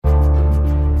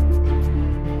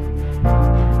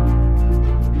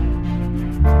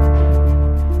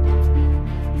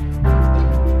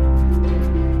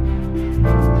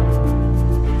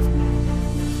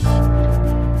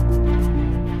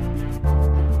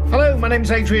my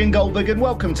name's Adrian Goldberg and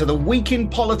welcome to the Week in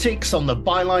Politics on the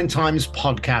Byline Times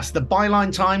podcast. The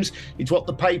Byline Times is what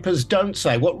the papers don't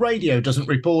say, what radio doesn't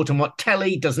report and what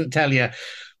telly doesn't tell you.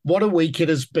 What a week it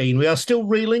has been. We are still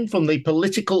reeling from the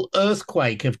political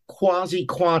earthquake of Kwasi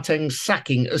Kwarteng's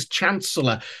sacking as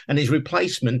Chancellor and his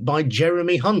replacement by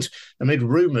Jeremy Hunt amid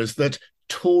rumours that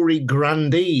Tory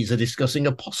grandees are discussing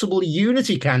a possible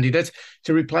unity candidate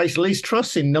to replace Liz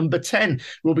Truss in number 10.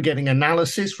 We'll be getting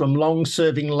analysis from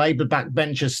long-serving Labour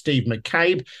backbencher Steve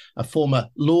McCabe, a former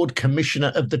Lord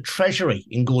Commissioner of the Treasury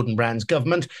in Gordon Brown's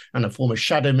government and a former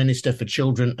Shadow Minister for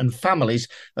Children and Families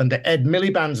under Ed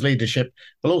Miliband's leadership.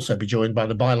 We'll also be joined by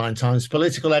the Byline Times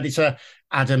political editor,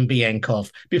 Adam Bienkov.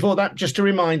 Before that, just a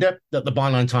reminder that the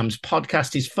Byline Times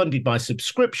podcast is funded by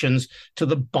subscriptions to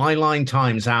the Byline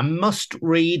Times, our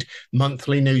must-read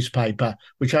monthly newspaper,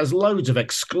 which has loads of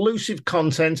exclusive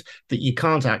content that you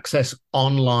can't access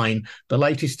online. The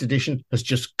latest edition has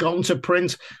just gone to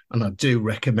print, and I do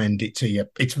recommend it to you.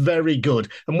 It's very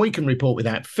good, and we can report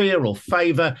without fear or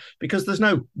favour because there's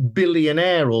no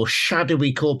billionaire or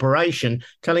shadowy corporation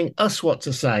telling us what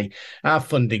to say. Our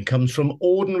funding comes from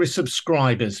ordinary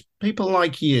subscribers, people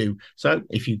like you. So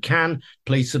if you can,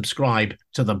 please subscribe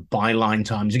to the Byline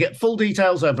Times. You get full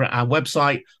details over at our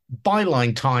website,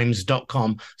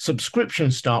 bylinetimes.com.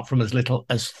 Subscriptions start from as little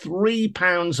as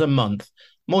 £3 a month.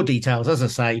 More details, as I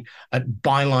say, at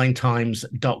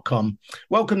bylinetimes.com.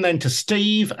 Welcome then to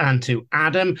Steve and to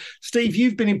Adam. Steve,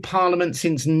 you've been in Parliament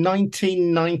since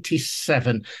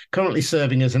 1997, currently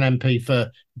serving as an MP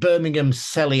for Birmingham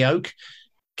Selly Oak.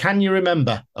 Can you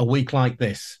remember a week like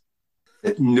this?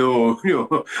 No.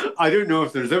 I don't know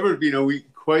if there's ever been a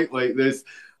week quite like this.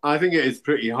 I think it is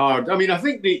pretty hard. I mean, I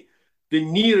think the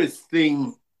nearest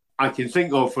thing I can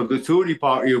think of for the Tory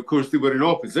party, of course, they were in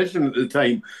opposition at the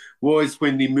time, was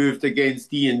when they moved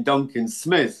against Ian Duncan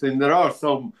Smith. And there are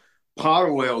some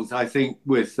parallels, I think,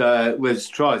 with Liz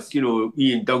Truss. You know,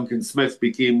 Ian Duncan Smith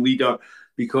became leader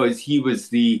because he was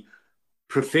the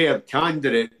preferred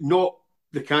candidate, not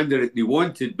the candidate they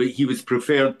wanted, but he was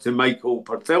preferred to Michael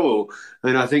Portillo.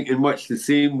 And I think in much the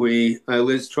same way,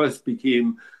 Liz Truss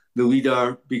became the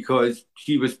leader because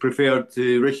she was preferred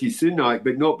to Rishi Sunak,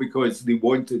 but not because they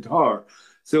wanted her.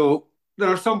 So there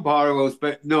are some parallels,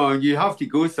 but no, you have to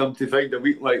go some to find a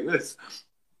week like this.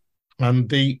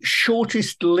 The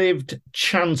shortest-lived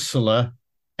Chancellor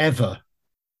ever.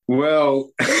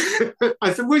 Well,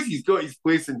 I suppose he's got his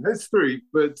place in history,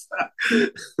 but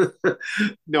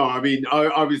no, I mean,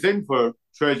 I was in for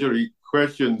Treasury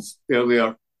questions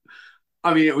earlier.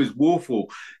 I mean, it was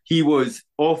woeful. He was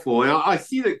awful. And I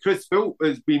see that Chris Philp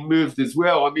has been moved as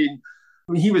well. I mean,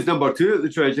 he was number 2 at the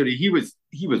Treasury. He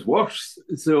was worse.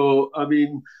 So, I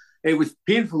mean, it was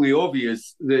painfully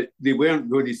obvious that they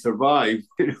weren't going to survive.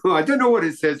 I don't know what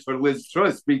it says for Liz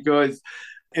Truss, because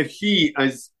if she,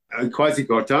 as Kwasi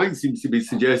Kwarteng seems to be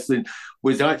suggesting,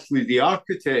 was actually the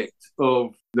architect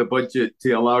of the budget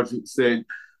to a large extent,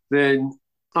 then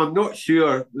I'm not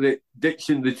sure that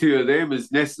ditching the two of them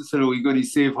is necessarily going to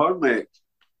save her neck.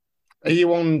 Are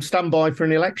you on standby for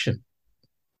an election?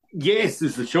 Yes,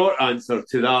 is the short answer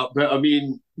to that. But I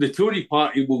mean, the Tory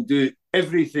party will do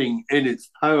everything in its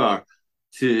power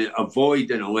to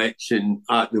avoid an election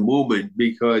at the moment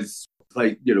because,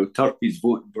 like, you know, turkey's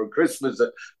voting for Christmas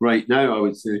right now, I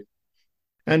would say.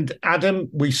 And Adam,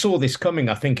 we saw this coming,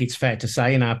 I think it's fair to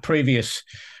say, in our previous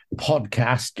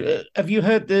podcast. Have you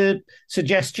heard the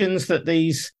suggestions that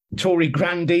these Tory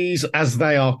grandees, as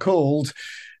they are called,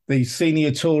 these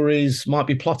senior Tories, might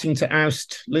be plotting to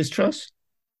oust Liz Truss?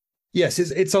 Yes,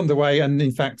 it's underway. And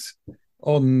in fact,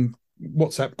 on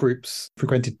WhatsApp groups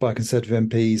frequented by Conservative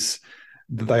MPs,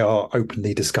 they are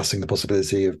openly discussing the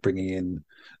possibility of bringing in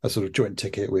a sort of joint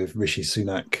ticket with Rishi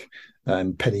Sunak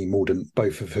and Penny Mordaunt,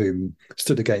 both of whom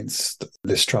stood against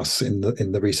Liz Truss in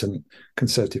the recent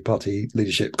Conservative Party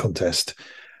leadership contest.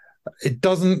 It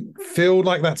doesn't feel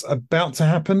like that's about to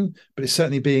happen, but it's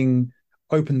certainly being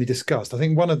openly discussed. I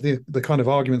think one of the kind of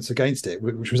arguments against it,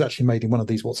 which was actually made in one of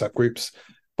these WhatsApp groups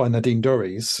by Nadine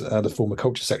Dorries, the former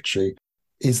Culture Secretary,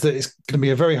 is that it's going to be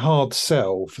a very hard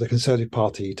sell for the Conservative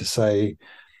Party to say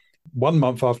 1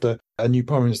 month after a new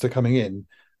Prime Minister coming in,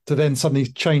 to then suddenly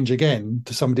change again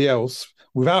to somebody else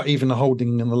without even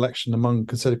holding an election among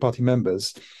Conservative Party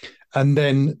members, and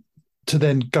then to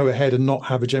then go ahead and not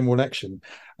have a general election.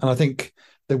 And I think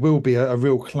there will be a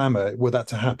real clamour were that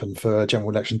to happen, for a general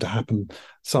election to happen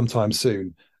sometime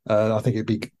soon. I think it'd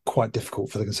be quite difficult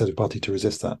for the Conservative Party to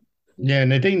resist that. Yeah,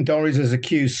 Nadine Dorries has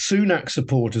accused Sunak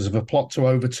supporters of a plot to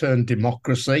overturn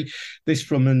democracy. This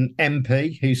from an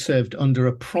MP who served under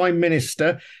a prime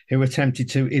minister who attempted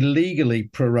to illegally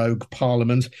prorogue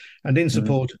parliament, and in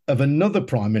support of another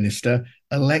prime minister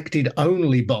elected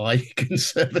only by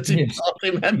Conservative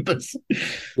Party members.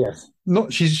 Yes,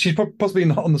 not she's possibly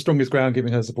not on the strongest ground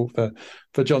giving her support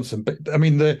for Johnson, but I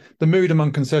mean the mood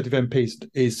among Conservative MPs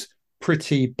is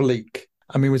pretty bleak.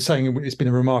 I mean, we're saying it's been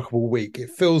a remarkable week. It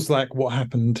feels like what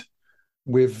happened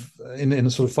in the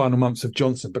sort of final months of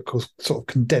Johnson, but sort of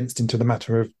condensed into the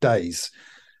matter of days.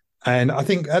 And I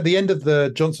think at the end of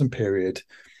the Johnson period,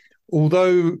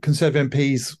 although Conservative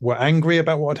MPs were angry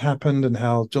about what had happened and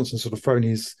how Johnson sort of thrown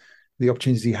the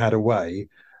opportunities he had away,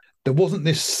 there wasn't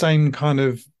this same kind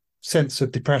of sense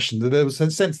of depression. There was a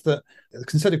sense that the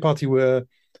Conservative Party were,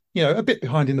 a bit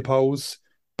behind in the polls.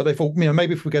 But they thought,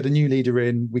 maybe if we get a new leader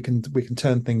in, we can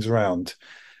turn things around.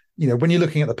 When you're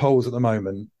looking at the polls at the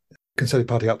moment, Conservative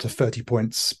Party up to 30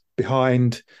 points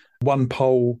behind. One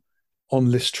poll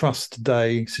on Liz Truss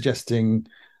today suggesting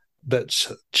that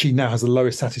she now has the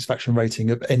lowest satisfaction rating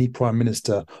of any prime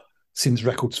minister since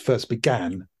records first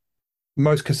began.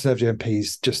 Most Conservative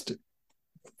MPs just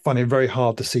find it very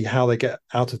hard to see how they get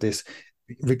out of this,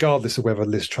 regardless of whether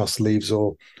Liz Truss leaves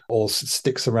or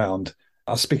sticks around.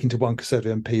 I was speaking to one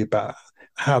Conservative MP about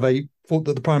how they thought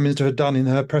that the Prime Minister had done in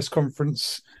her press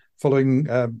conference following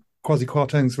Kwasi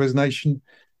Kwarteng's resignation,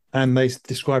 and they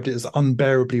described it as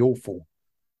unbearably awful.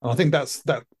 And I think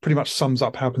that pretty much sums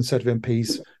up how Conservative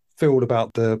MPs feel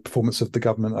about the performance of the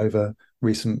government over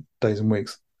recent days and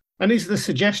weeks. And is the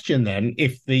suggestion then,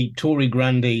 if the Tory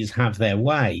grandees have their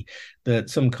way,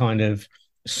 that some kind of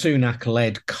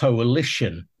Sunak-led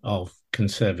coalition of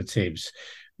Conservatives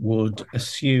would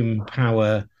assume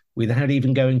power without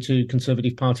even going to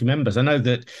Conservative Party members? I know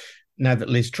that now that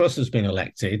Liz Truss has been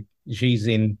elected, she's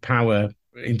in power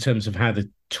in terms of how the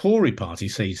Tory party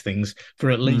sees things for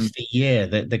at least a year.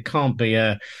 That there can't be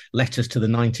a letters to the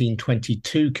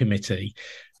 1922 committee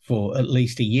for at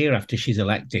least a year after she's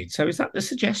elected. So is that the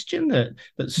suggestion that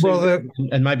Sunak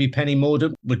and maybe Penny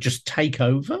Mordaunt would just take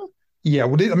over? Yeah,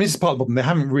 well, this is part of the problem. They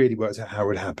haven't really worked out how it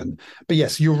would happen. But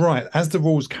yes, you're right. As the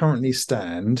rules currently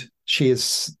stand, she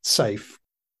is safe,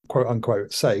 quote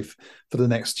unquote, safe for the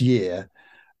next year.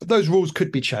 But those rules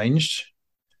could be changed.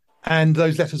 And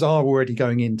those letters are already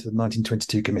going into the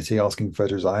 1922 committee asking for her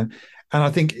to resign. And I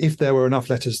think if there were enough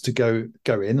letters to go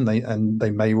in, and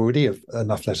they may already have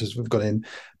enough letters have got in,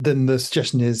 then the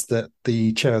suggestion is that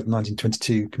the chair of the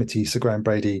 1922 committee, Sir Graham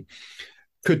Brady,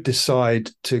 could decide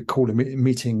to call a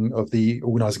meeting of the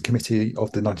organising committee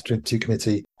of the 1922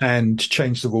 committee and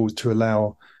change the rules to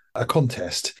allow a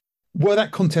contest. Were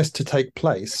that contest to take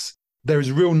place, there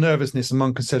is real nervousness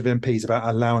among Conservative MPs about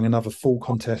allowing another full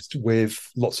contest with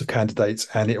lots of candidates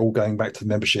and it all going back to the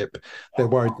membership. They're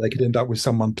worried they could end up with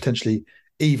someone potentially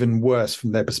even worse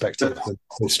from their perspective than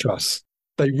Liz Truss.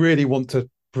 They really want to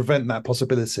prevent that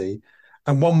possibility.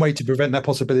 And one way to prevent that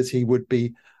possibility would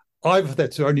be either there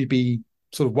to only be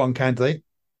sort of one candidate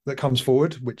that comes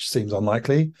forward, which seems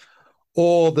unlikely,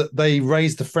 or that they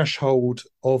raise the threshold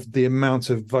of the amount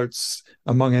of votes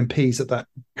among MPs that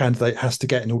candidate has to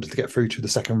get in order to get through to the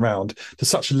second round to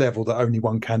such a level that only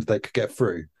one candidate could get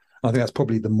through. I think that's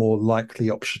probably the more likely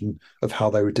option of how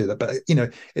they would do that. But,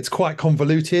 it's quite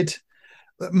convoluted.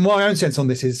 My own sense on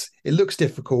this is it looks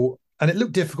difficult, and it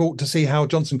looked difficult to see how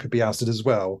Johnson could be ousted as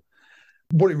well.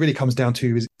 What it really comes down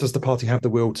to is, does the party have the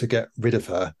will to get rid of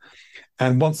her?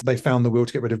 And once they found the will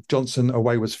to get rid of Johnson, a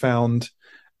way was found.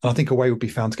 And I think a way would be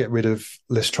found to get rid of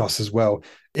Liz Truss as well.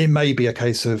 It may be a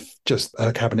case of just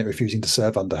her cabinet refusing to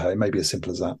serve under her. It may be as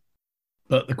simple as that.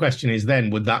 But the question is then,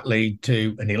 would that lead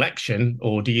to an election?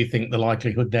 Or do you think the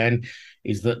likelihood then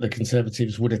is that the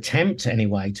Conservatives would attempt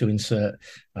anyway to insert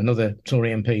another Tory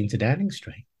MP into Downing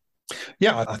Street?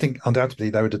 Yeah, I think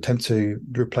undoubtedly they would attempt to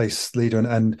replace leader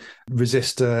and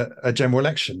resist a general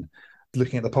election.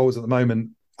 Looking at the polls at the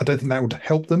moment, I don't think that would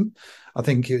help them. I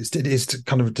think it is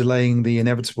kind of delaying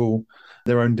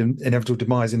their own inevitable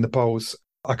demise in the polls.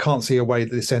 I can't see a way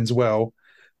that this ends well.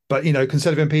 But,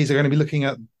 Conservative MPs are going to be looking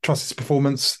at Truss's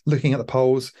performance, looking at the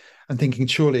polls and thinking,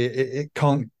 surely it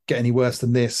can't get any worse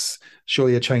than this.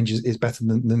 Surely a change is better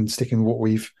than sticking with what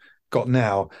we've got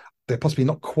now. They're possibly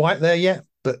not quite there yet,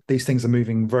 but these things are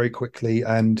moving very quickly.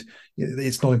 And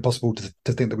it's not impossible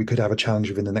to think that we could have a challenge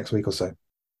within the next week or so.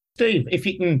 Steve, if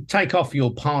you can take off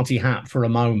your party hat for a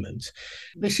moment,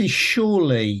 this is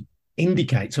surely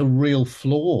indicates a real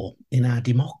flaw in our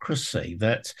democracy,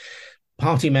 that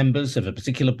party members of a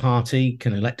particular party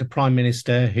can elect a prime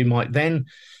minister who might then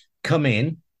come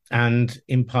in and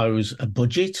impose a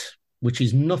budget which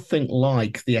is nothing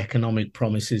like the economic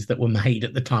promises that were made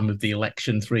at the time of the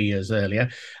election 3 years earlier.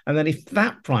 And then if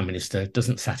that Prime Minister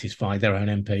doesn't satisfy their own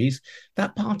MPs,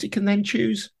 that party can then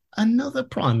choose another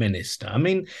Prime Minister. I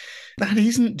mean, that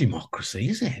isn't democracy,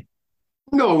 is it?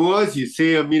 No, well, as you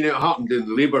say, I mean, it happened in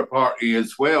the Labour Party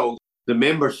as well. The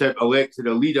membership elected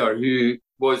a leader who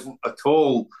wasn't at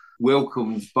all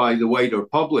welcomed by the wider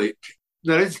public.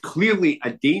 There is clearly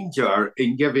a danger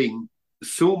in giving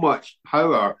so much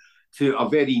power to a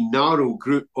very narrow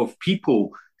group of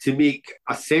people to make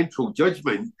a central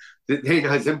judgment that then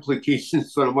has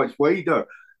implications for a much wider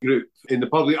group in the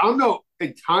public. I'm not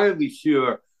entirely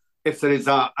sure if there is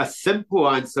a simple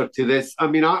answer to this. I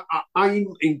mean, I'm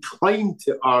inclined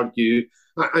to argue,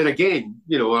 and again,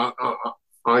 you know,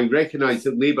 I recognise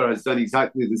that Labour has done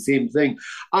exactly the same thing.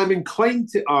 I'm inclined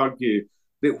to argue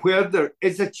that where there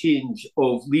is a change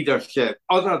of leadership,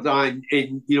 other than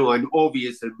in, you know, an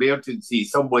obvious emergency,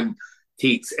 someone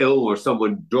takes ill or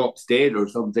someone drops dead or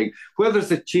something, where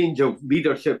there's a change of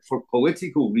leadership for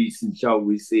political reasons, shall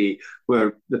we say,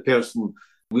 where the person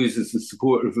loses the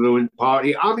support of their own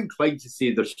party, I'm inclined to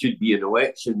say there should be an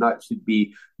election. That should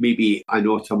be maybe an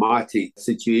automatic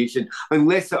situation,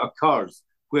 unless it occurs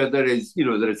where there is, you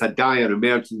know, there is a dire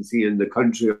emergency in the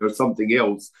country or something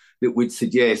else that would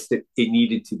suggest that it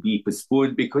needed to be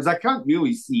postponed, because I can't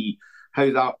really see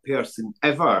how that person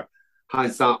ever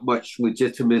has that much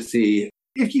legitimacy.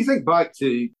 If you think back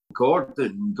to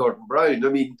Gordon Brown, I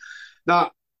mean,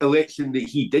 that election that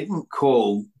he didn't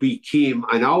call became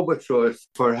an albatross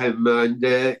for him, and,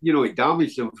 you know, it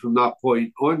damaged him from that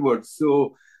point onwards.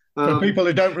 So, for people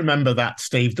who don't remember that,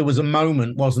 Steve, there was a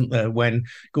moment, wasn't there, when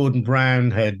Gordon Brown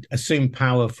had assumed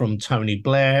power from Tony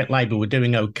Blair. Labour were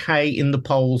doing okay in the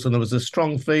polls, and there was a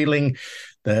strong feeling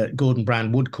that Gordon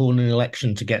Brown would call an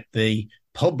election to get the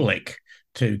public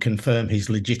to confirm his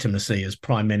legitimacy as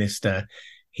Prime Minister.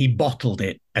 He bottled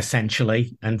it,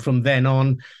 essentially, and from then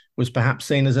on was perhaps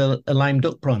seen as a lame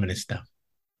duck Prime Minister.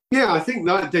 Yeah, I think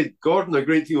that did Gordon a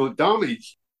great deal of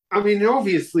damage. I mean,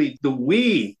 obviously, the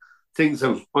way things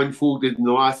have unfolded in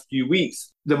the last few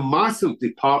weeks, the massive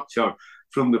departure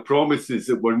from the promises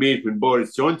that were made when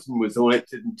Boris Johnson was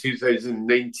elected in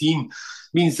 2019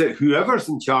 means that whoever's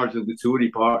in charge of the Tory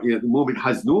party at the moment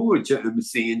has no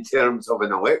legitimacy in terms of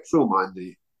an electoral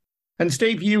mandate. And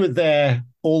Steve, you were there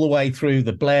all the way through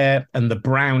the Blair and the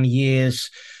Brown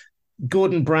years.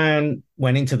 Gordon Brown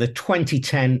went into the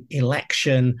 2010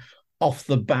 election off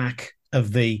the back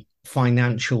of the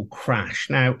financial crash.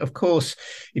 Now, of course,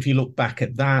 if you look back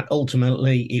at that,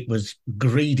 ultimately it was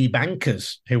greedy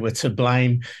bankers who were to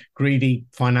blame, greedy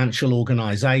financial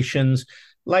organisations.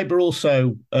 Labour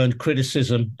also earned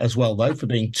criticism as well, though, for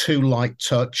being too light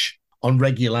touch on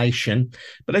regulation.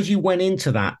 But as you went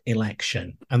into that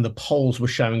election and the polls were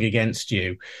showing against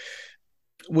you,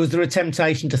 was there a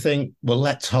temptation to think, well,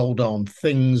 let's hold on,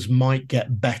 things might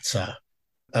get better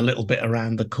a little bit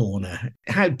around the corner?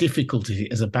 How difficult is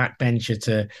it as a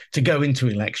backbencher to go into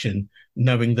election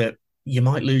knowing that you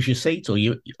might lose your seat, or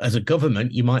you, as a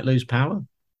government, you might lose power?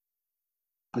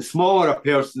 The smaller a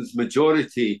person's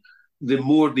majority, the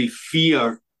more they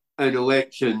fear an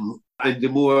election and the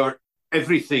more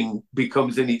everything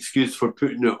becomes an excuse for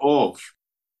putting it off.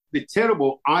 The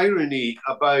terrible irony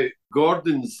about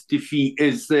Gordon's defeat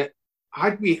is that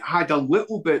had we had a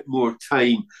little bit more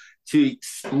time to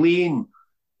explain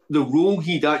the role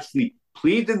he'd actually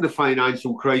played in the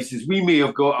financial crisis, we may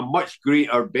have got a much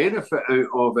greater benefit out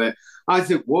of it.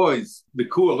 As it was, the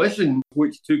coalition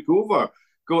which took over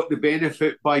got the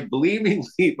benefit by blaming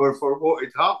Labour for what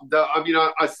had happened. I mean,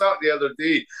 I sat the other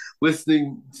day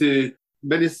listening to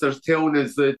ministers telling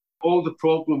us that all the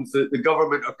problems that the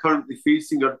government are currently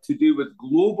facing are to do with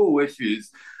global issues.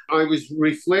 I was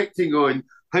reflecting on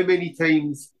how many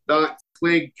times that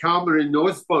Clegg Cameron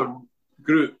Osborne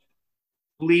group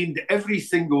blamed every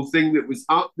single thing that was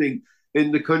happening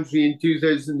in the country in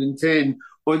 2010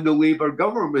 on the Labour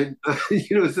government.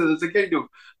 You know, so there's a kind of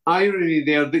irony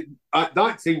there that at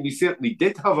that time we certainly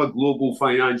did have a global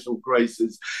financial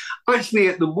crisis. Actually,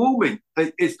 at the moment,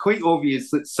 it's quite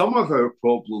obvious that some of our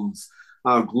problems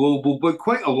are global, but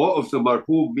quite a lot of them are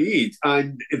homemade.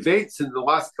 And events in the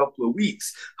last couple of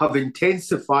weeks have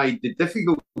intensified the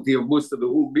difficulty of most of the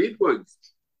homemade ones.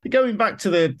 Going back to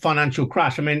the financial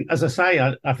crash, I mean, as I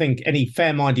say, I think any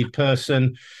fair-minded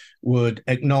person would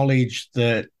acknowledge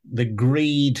that the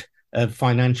greed of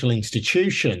financial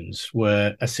institutions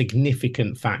were a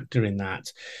significant factor in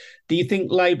that. Do you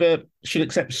think Labour should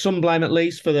accept some blame, at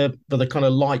least, for the kind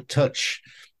of light touch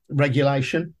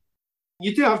regulation?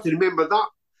 You do have to remember that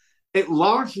it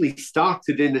largely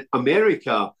started in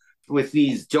America with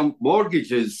these junk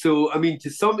mortgages. So, I mean, to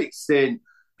some extent,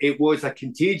 it was a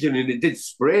contagion and it did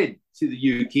spread to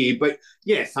the UK. But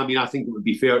yes, I mean, I think it would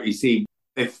be fair to say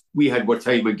if we had more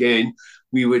time again,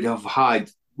 we would have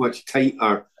had much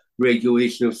tighter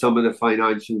regulation of some of the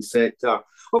financial sector.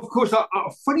 Of course, a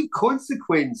funny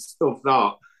consequence of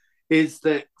that is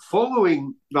that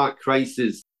following that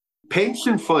crisis,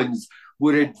 pension funds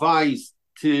were advised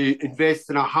to invest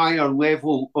in a higher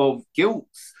level of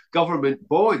gilts, government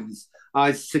bonds,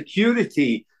 as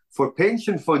security for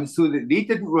pension funds so that they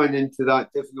didn't run into that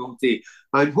difficulty.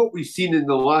 And what we've seen in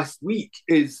the last week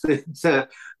is that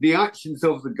the actions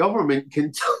of the government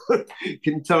can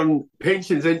turn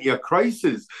pensions into a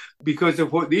crisis because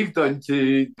of what they've done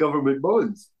to government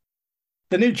bonds.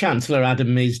 The new Chancellor,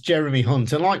 Adam, is Jeremy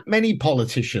Hunt. And like many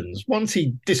politicians, once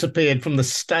he disappeared from the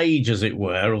stage, as it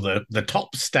were, or the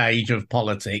top stage of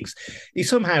politics, he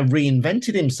somehow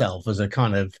reinvented himself as a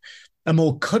kind of a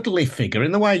more cuddly figure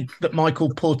in the way that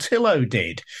Michael Portillo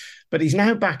did. But he's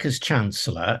now back as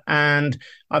Chancellor. And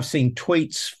I've seen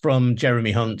tweets from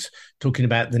Jeremy Hunt talking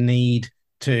about the need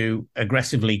to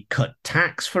aggressively cut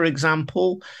tax, for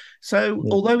example. So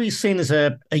although he's seen as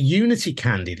a unity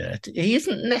candidate, he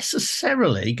isn't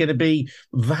necessarily going to be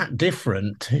that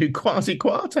different to Kwasi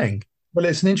Kwarteng. Well,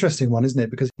 it's an interesting one, isn't it?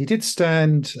 Because he did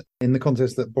stand in the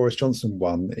contest that Boris Johnson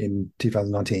won in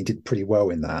 2019. He did pretty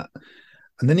well in that.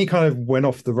 And then he kind of went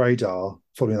off the radar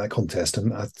following that contest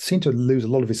and seemed to lose a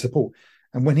lot of his support.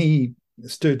 And when he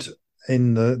stood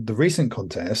in the recent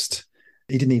contest,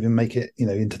 he didn't even make it,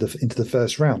 into the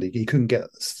first round. He couldn't get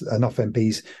enough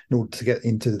MPs in order to get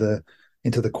into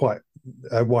the quite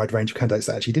wide range of candidates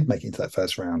that actually did make it into that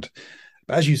first round.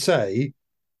 But as you say,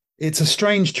 it's a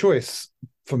strange choice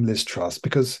from Liz Truss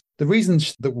because the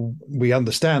reasons that we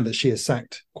understand that she has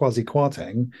sacked Kwasi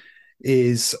Kwarteng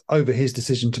is over his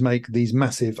decision to make these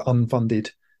massive unfunded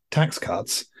tax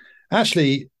cuts.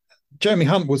 Actually, Jeremy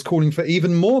Hunt was calling for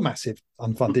even more massive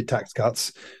unfunded tax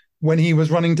cuts when he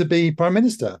was running to be Prime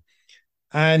Minister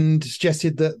and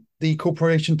suggested that the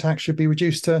corporation tax should be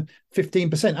reduced to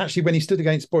 15%. Actually, when he stood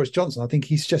against Boris Johnson, I think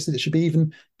he suggested it should be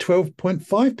even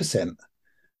 12.5%.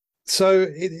 So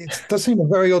it does seem a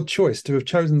very odd choice to have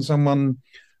chosen someone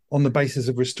on the basis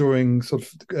of restoring sort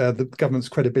of the government's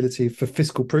credibility for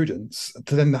fiscal prudence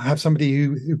to then have somebody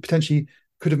who potentially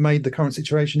could have made the current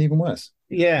situation even worse.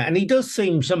 Yeah, and he does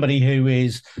seem somebody who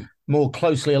is more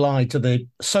closely allied to the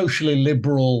socially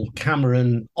liberal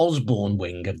Cameron Osborne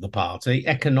wing of the party.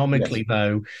 Economically, yes,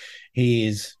 though, he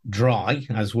is dry,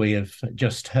 as we have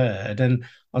just heard. And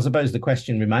I suppose the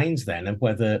question remains then of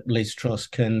whether Liz Truss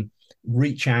can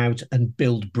reach out and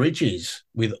build bridges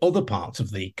with other parts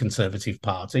of the Conservative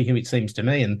Party, who it seems to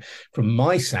me, and from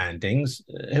my soundings,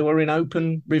 who are in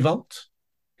open revolt.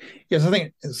 Yes, I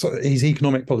think his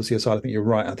economic policy aside, I think you're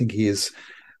right. I think he is,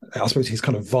 I suppose his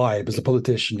kind of vibe as a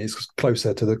politician is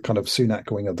closer to the kind of Sunak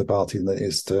wing of the party than it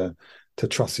is to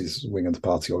Truss's wing of the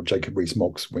party or Jacob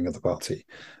Rees-Mogg's wing of the party.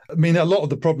 I mean, a lot of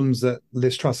the problems that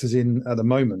Liz Truss is in at the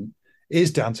moment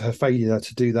is down to her failure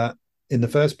to do that in the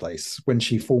first place. When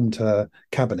she formed her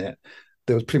cabinet,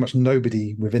 there was pretty much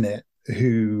nobody within it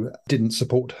who didn't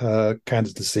support her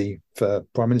candidacy for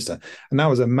Prime Minister. And that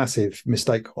was a massive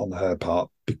mistake on her part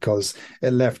because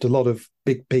it left a lot of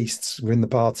big beasts within the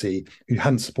party who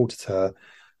hadn't supported her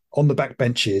on the back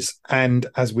benches. And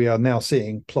as we are now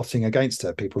seeing, plotting against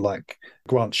her, people like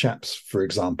Grant Shapps, for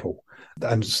example,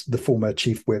 and the former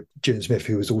Chief Whip, Julian Smith,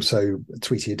 who has also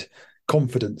tweeted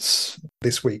confidence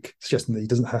this week, suggesting that he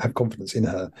doesn't have confidence in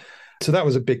her. So that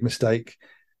was a big mistake.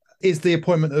 Is the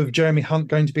appointment of Jeremy Hunt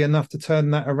going to be enough to turn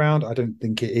that around? I don't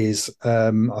think it is.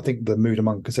 I think the mood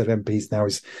among Conservative MPs now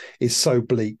is so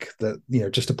bleak that,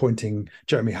 just appointing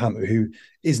Jeremy Hunt, who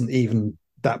isn't even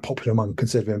that popular among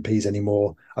Conservative MPs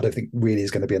anymore, I don't think really is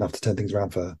going to be enough to turn things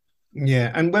around for her.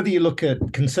 Yeah, and whether you look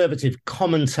at Conservative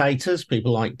commentators,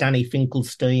 people like Danny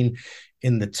Finkelstein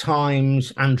in The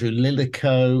Times, Andrew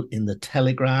Lillico in The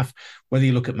Telegraph, whether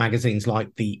you look at magazines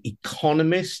like The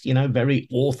Economist, very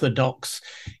orthodox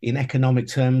in economic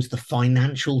terms, The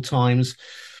Financial Times,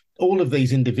 all of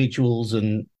these individuals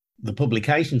and the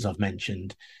publications I've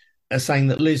mentioned are saying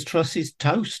that Liz Truss is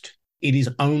toast. It is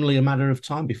only a matter of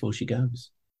time before she goes.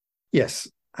 Yes,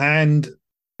 and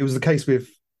it was the case with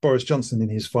Boris Johnson in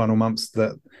his final months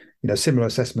that, similar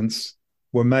assessments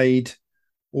were made,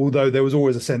 although there was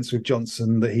always a sense with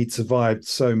Johnson that he'd survived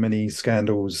so many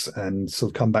scandals and sort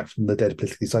of come back from the dead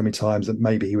politically so many times that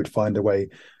maybe he would find a way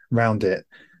around it,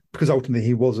 because ultimately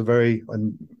he was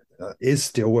is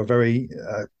still a very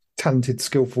talented,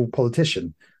 skillful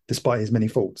politician, despite his many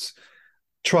faults.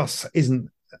 Truss isn't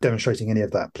demonstrating any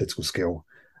of that political skill.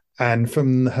 And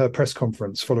from her press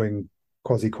conference following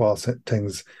Kwasi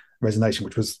Kwarteng's resignation,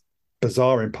 which was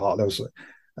bizarre in part, there was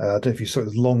I don't know if you saw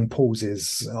those long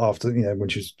pauses after, when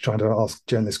she was trying to ask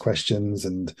journalists questions,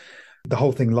 and the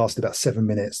whole thing lasted about 7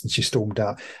 minutes and she stormed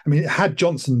out. I mean, had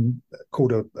Johnson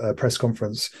called a press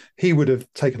conference, he would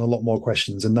have taken a lot more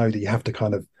questions and know that you have to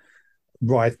kind of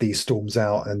ride these storms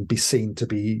out and be seen to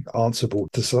be answerable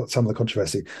to some of the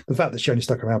controversy. The fact that she only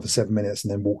stuck around for 7 minutes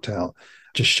and then walked out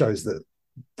just shows that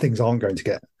things aren't going to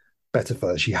get better for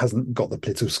her. She hasn't got the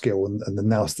political skill and the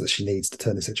nous that she needs to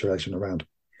turn the situation around.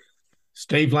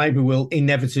 Steve, Labour will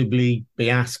inevitably be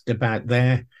asked about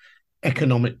their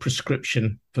economic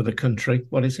prescription for the country.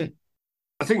 What is it?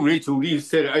 I think Rachel Reeves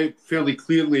said it out fairly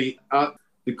clearly at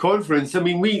the conference. I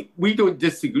mean, we don't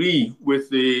disagree with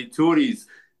the Tories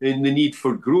in the need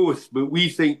for growth, but we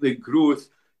think that growth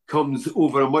comes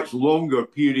over a much longer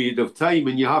period of time,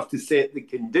 and you have to set the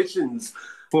conditions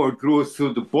for growth.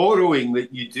 So the borrowing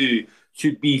that you do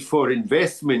should be for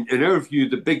investment. In our view,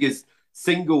 the biggest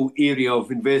single area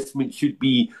of investment should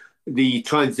be the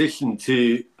transition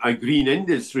to a green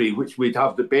industry, which would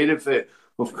have the benefit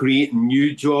of creating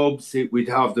new jobs. It would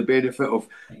have the benefit of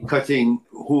cutting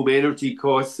home energy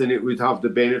costs, and it would have the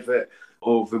benefit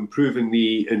of improving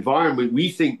the environment. We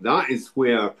think that is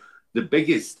where the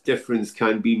biggest difference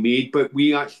can be made, but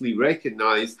we actually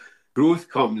recognise growth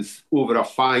comes over a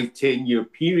 5-10 year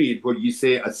period where you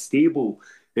set a stable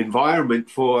environment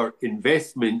for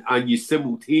investment and you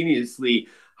simultaneously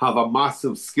have a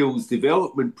massive skills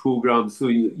development program. So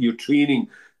you're training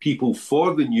people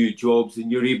for the new jobs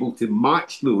and you're able to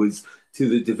match those to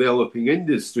the developing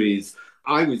industries.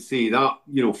 I would say that,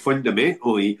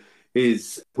 fundamentally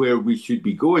is where we should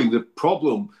be going. The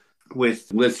problem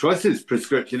with Liz Truss's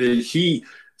prescription is she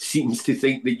seems to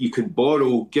think that you can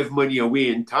borrow, give money away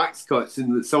in tax cuts,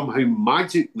 and that somehow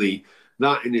magically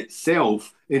that in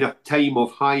itself, in a time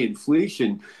of high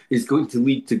inflation, is going to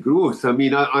lead to growth. I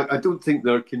mean, I don't think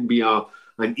there can be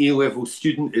an A-level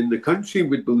student in the country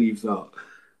would believe that.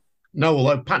 No,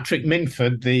 although Patrick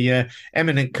Minford, the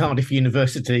eminent Cardiff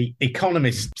University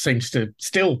economist, seems to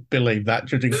still believe that,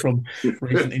 judging from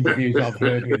recent interviews I've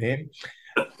heard with him.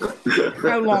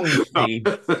 How long, Steve,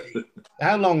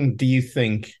 how long do you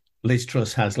think Liz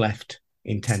Truss has left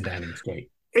in 10 Downing Street?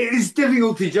 It is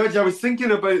difficult to judge. I was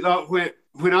thinking about that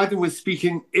when Adam was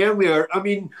speaking earlier. I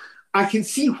mean, I can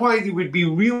see why they would be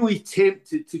really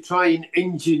tempted to try and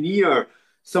engineer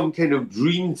some kind of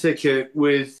dream ticket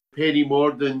with Penny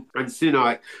Mordaunt and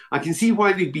Sunak. I can see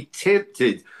why they'd be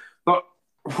tempted. But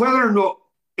whether or not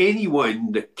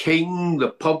anyone, the king, the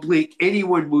public,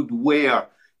 anyone would wear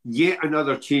yet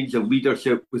another change of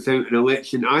leadership without an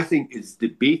election, I think is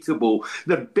debatable.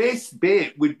 The best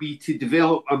bet would be to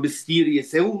develop a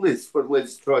mysterious illness for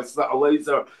Liz Truss that allows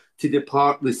her to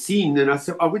depart the scene. And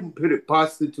I wouldn't put it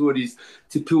past the Tories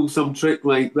to pull some trick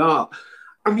like that.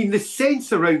 I mean, the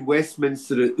sense around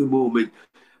Westminster at the moment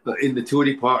in the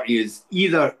Tory party is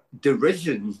either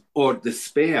derision or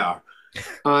despair.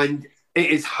 And it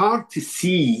is hard to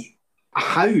see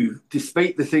how,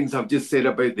 despite the things I've just said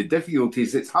about the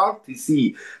difficulties, it's hard to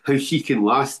see how she can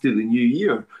last to the new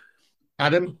year.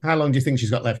 Adam, how long do you think she's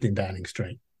got left in Downing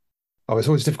Street? Oh, it's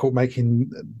always difficult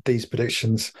making these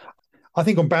predictions. I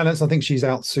think on balance, I think she's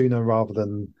out sooner rather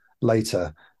than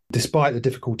later, despite the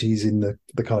difficulties in the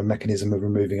kind of mechanism of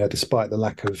removing her, despite the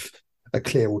lack of a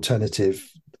clear alternative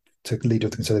to leader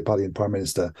of the Conservative Party and Prime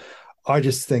Minister. I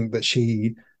just think that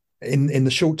she, in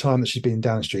the short time that she's been in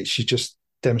Downing Street, she just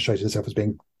demonstrated herself as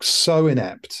being so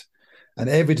inept, and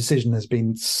every decision has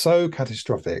been so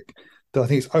catastrophic that I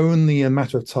think it's only a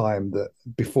matter of time that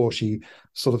before she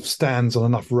sort of stands on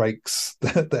enough rakes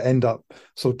that end up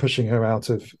sort of pushing her out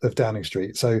of Downing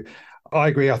Street. So I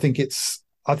agree. I think it's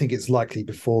likely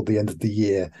before the end of the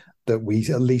year that we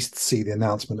at least see the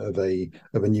announcement of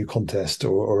a new contest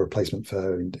or a replacement for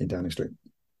her in Downing Street.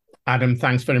 Adam,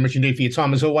 thanks very much indeed for your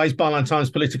time. As always, Byline Times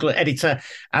political editor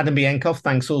Adam Bienkhoff.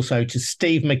 Thanks also to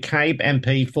Steve McCabe,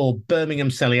 MP for Birmingham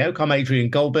Selly Oak. I'm Adrian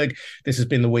Goldberg. This has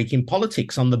been The Week in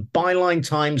Politics on the Byline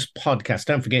Times podcast.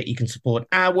 Don't forget you can support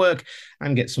our work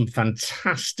and get some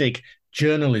fantastic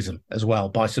journalism as well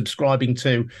by subscribing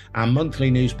to our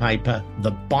monthly newspaper,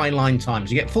 The Byline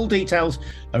Times. You get full details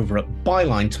over at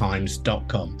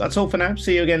bylinetimes.com. That's all for now.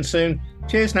 See you again soon.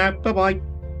 Cheers now. Bye-bye.